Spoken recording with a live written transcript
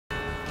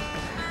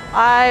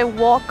I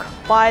walk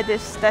by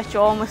this statue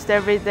almost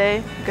every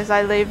day because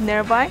I live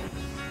nearby.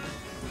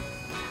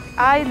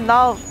 I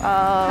love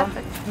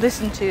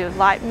listen to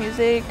live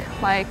music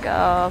like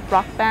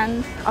rock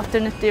bands,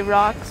 alternative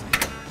rocks.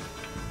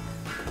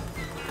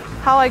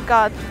 How I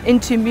got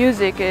into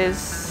music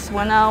is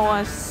when I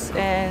was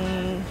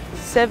in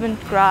 7th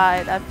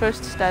grade. I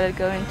first started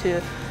going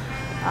to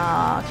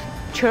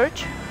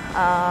church.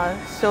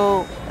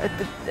 So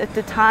at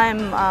the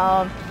time,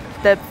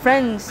 the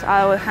friends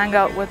I would hang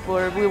out with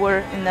we were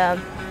in a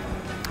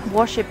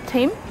worship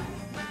team.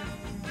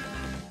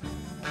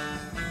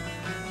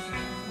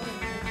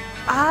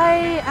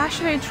 I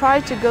actually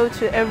tried to go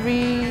to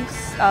every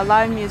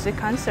live music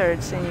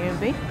concerts in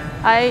UNB.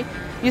 I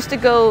used to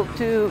go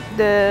to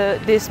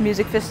this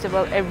music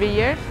festival every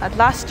year.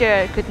 Last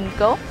year I couldn't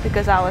go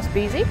because I was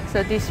busy,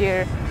 so this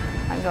year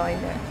I'm going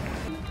there.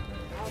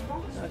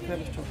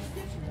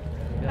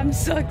 I'm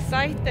so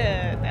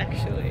excited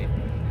actually,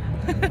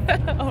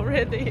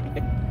 already.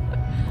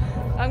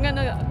 I'm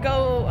gonna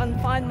go and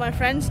find my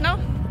friends now,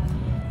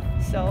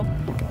 so.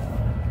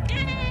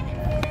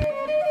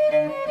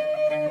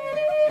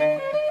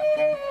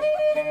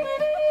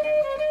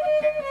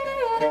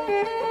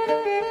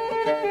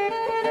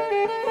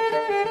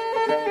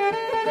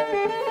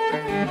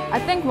 I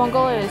think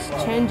Mongolia is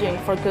changing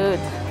for good.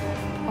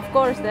 Of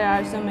course, there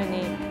are so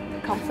many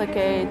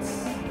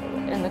complications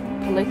in the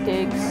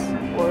politics,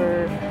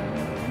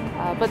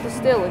 but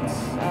still, it's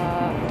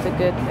a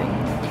good thing.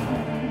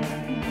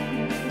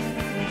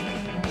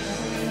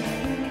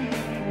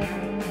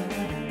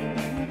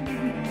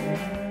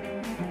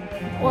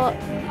 Well,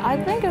 I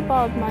think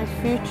about my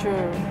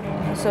future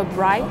so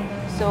bright.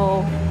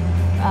 So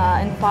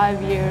in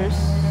 5 years,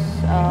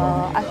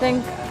 I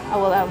think I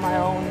will have my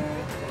own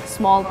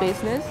small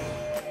business.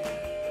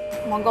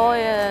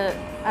 Mongolia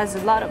has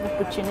a lot of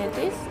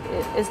opportunities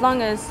as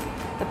long as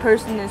the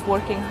person is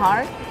working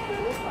hard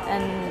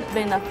and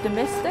being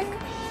optimistic.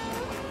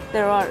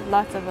 There are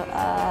lots of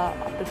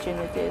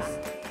opportunities.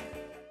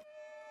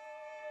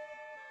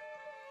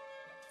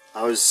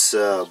 I was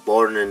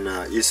born in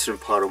eastern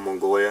part of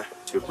Mongolia,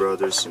 2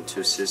 brothers and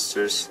 2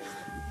 sisters,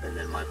 and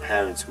then my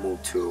parents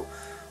moved to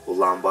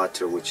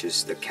Ulaanbaatar, which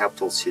is the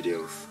capital city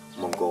of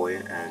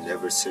Mongolia, and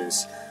ever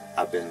since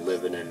I've been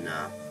living in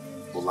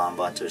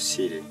Ulaanbaatar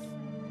city.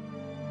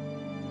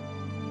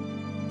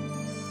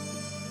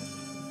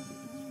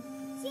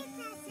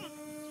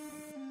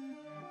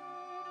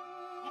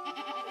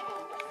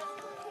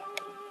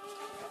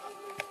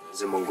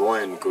 As a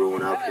Mongolian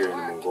growing up here in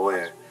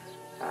Mongolia,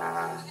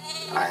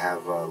 I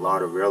have a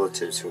lot of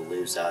relatives who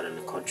lives out in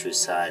the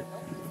countryside,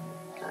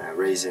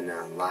 raising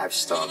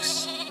livestock,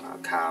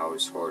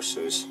 cows,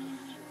 horses,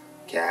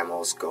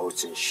 camels,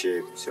 goats, and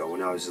sheep. So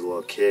when I was a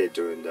little kid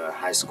during the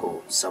high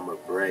school summer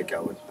break, I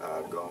would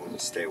go and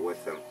stay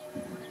with them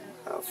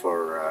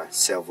for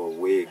several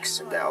weeks,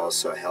 and that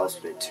also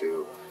helps me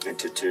to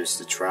introduce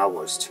the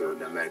travelers to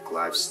nomadic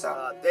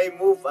lifestyle. They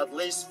move at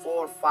least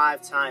 4 or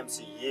 5 times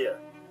a year.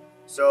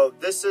 So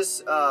this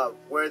is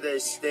where they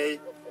stay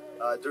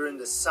during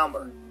the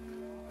summer.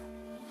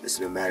 This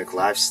nomadic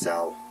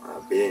lifestyle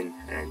being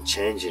and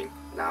changing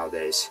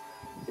nowadays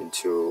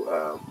into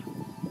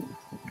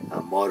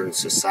a modern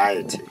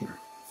society.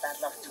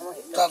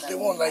 Have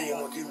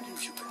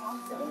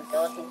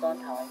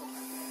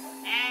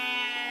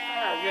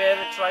you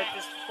ever tried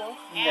this before?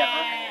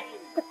 Never.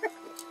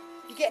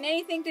 You getting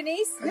anything,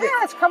 Denise?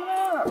 Yeah, it's coming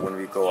up. When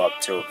we go up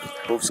to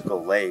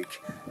Buyant-Ukhaa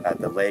Lake,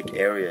 the lake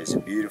area is a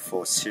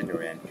beautiful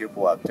scenery, and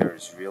people up there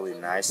is really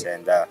nice,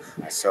 and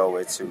so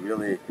it's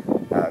really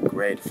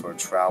great for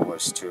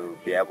travelers to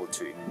be able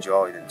to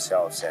enjoy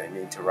themselves and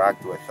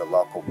interact with the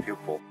local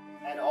people.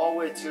 And all the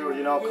way to,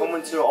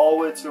 coming to all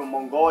the way to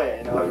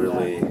Mongolia. I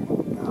really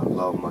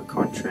love my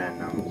country,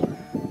 and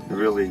I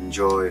really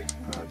enjoy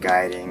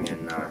guiding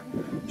and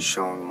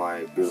showing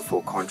my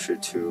beautiful country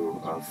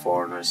to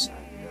foreigners.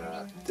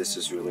 This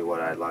is really what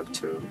I like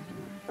to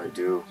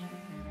do.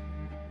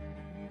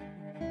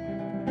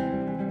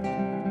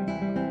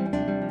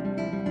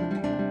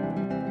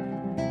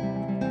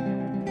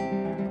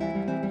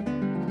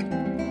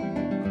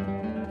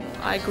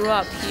 I grew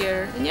up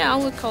here, and yeah, I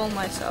would call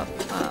myself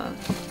a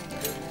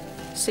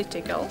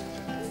city girl,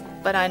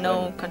 but I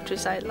know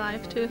countryside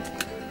life too.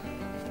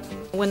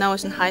 When I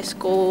was in high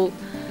school,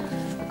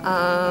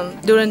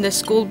 during the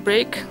school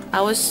break,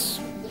 I was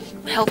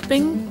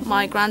helping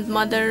my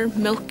grandmother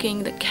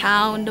milking the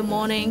cow in the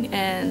morning,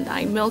 and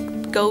I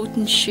milked goat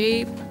and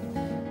sheep.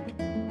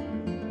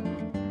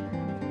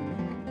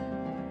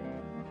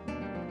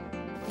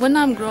 When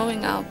I'm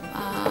growing up,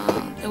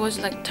 it was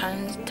like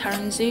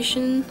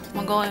transition.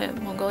 Mongolia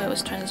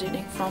was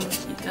transiting from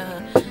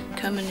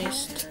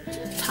communist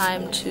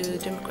time to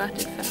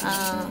democratic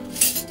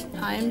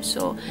time,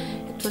 so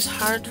it was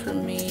hard for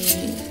me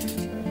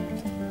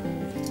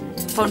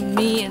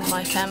and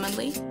my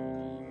family.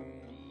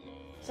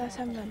 I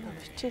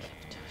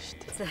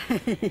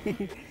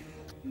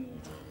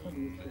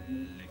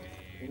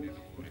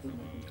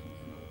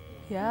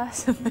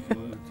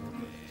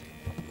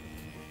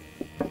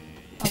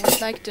was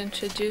like to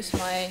introduce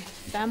my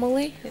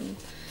family, and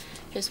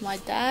here's my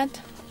dad,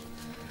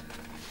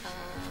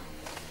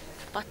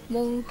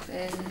 Patmu,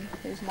 and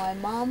here's my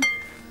mom,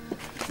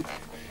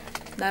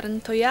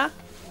 Narantoya.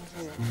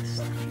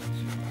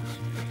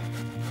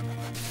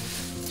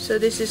 So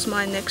this is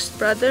my next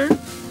brother,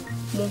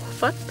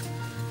 Muhfat,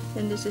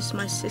 and this is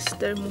my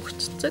sister,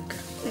 Muhchitsuk,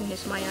 and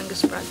he's my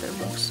youngest brother,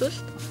 Muhsult.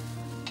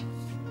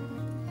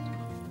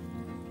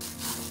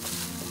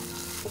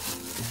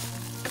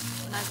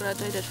 When I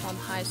graduated from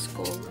high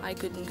school, I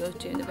couldn't go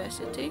to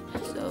university,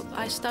 so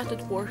I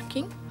started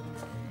working.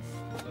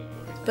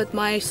 But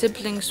my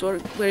siblings were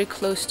very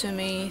close to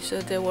me,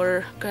 so they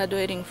were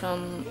graduating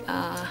from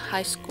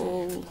high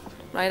school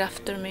right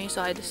after me,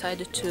 so I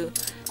decided to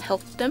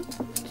help them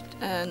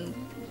and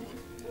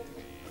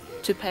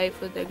to pay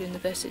for their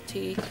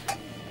university.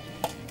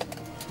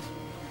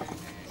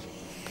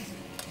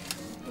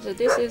 So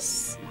this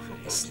is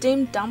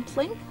steamed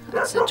dumpling.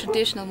 It's a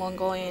traditional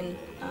Mongolian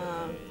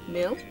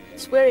meal.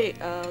 It's very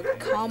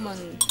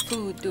common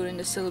food during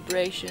the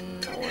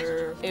celebration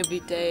or every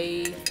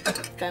day.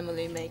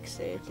 Family makes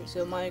it.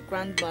 So my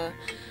grandma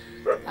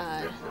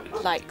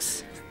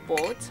likes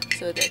boards,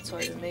 so that's why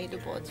we made the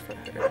boards for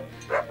her.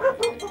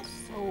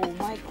 So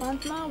my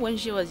grandma, when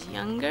she was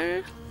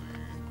younger,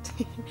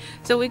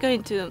 so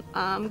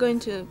I'm going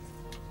to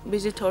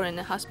visit her in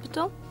the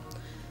hospital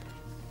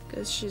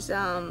because she's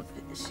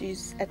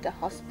at the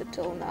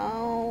hospital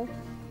now.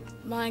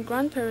 My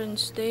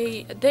grandparents,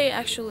 they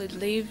actually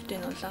lived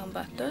in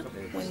Ulaanbaatar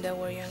when they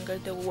were younger.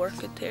 They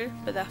worked there,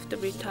 but after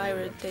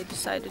retired, they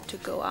decided to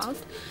go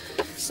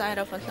outside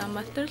of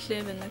Ulaanbaatar,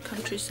 live in the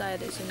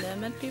countryside as a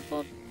nomad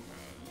people.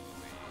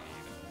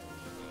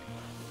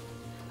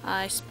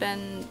 I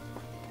spent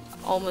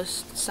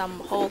almost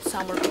whole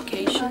summer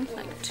vacation,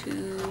 like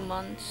 2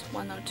 months,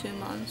 1 or 2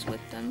 months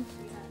with them.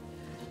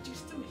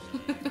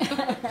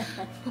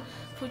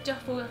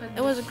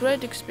 It was a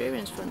great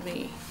experience for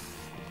me.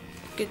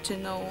 Get to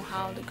know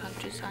how the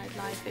countryside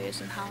life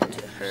is and how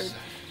to herd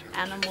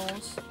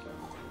animals.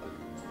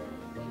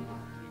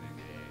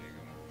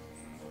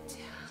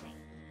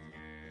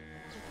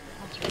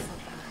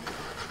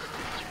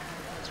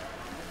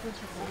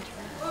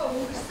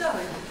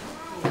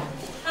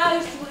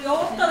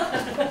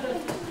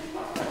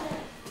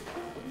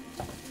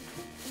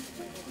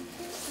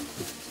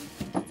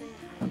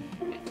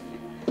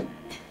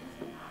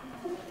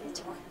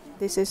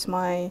 This is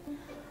my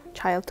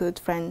childhood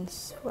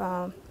friends.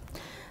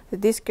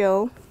 This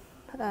girl,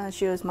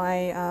 she was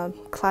my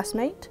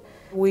classmate.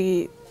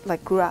 We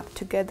grew up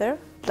together.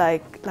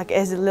 Like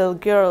as little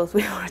girls,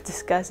 we were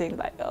discussing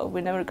oh,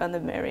 we're never gonna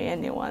marry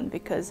anyone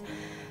because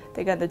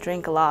they're gonna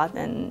drink a lot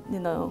and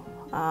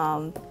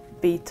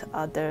beat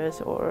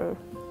others, or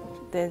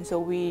then so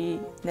we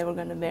never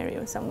gonna marry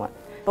someone.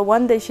 But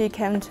one day she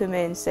came to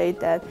me and said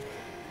that,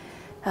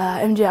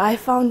 MJ, I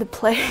found a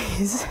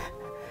place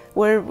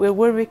where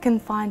we can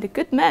find a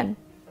good man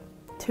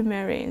to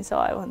marry. And so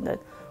I wondered,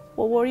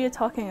 what were you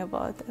talking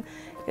about?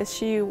 Because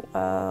she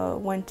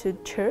went to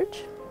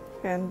church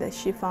and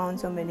she found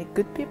so many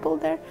good people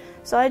there.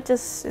 So I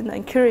just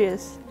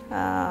curious.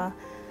 I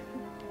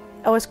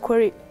was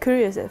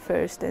curious at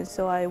first, and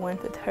so I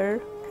went with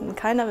her and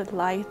kind of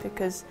liked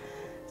because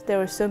there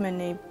were so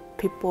many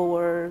people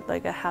were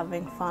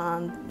having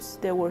fun.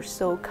 They were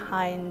so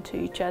kind to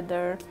each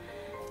other.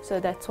 So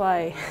that's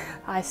why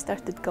I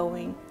started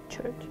going to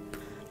church.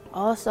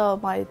 Also,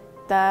 my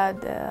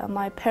dad,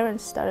 my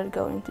parents started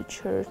going to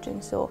church,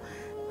 and so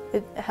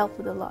it helped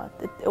a lot.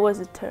 It was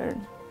a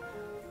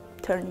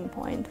turning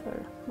point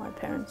for my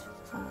parents'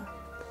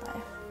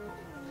 life.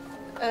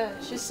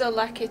 She's so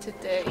lucky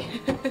today.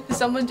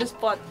 Someone just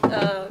bought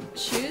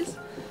shoes.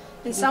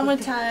 In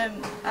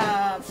summertime,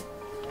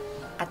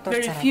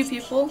 very few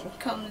people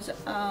comes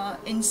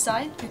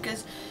inside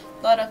because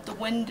a lot of the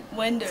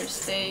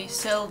vendors, they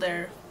sell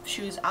their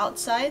shoes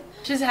outside.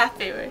 She's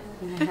happy, right?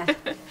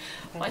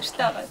 Much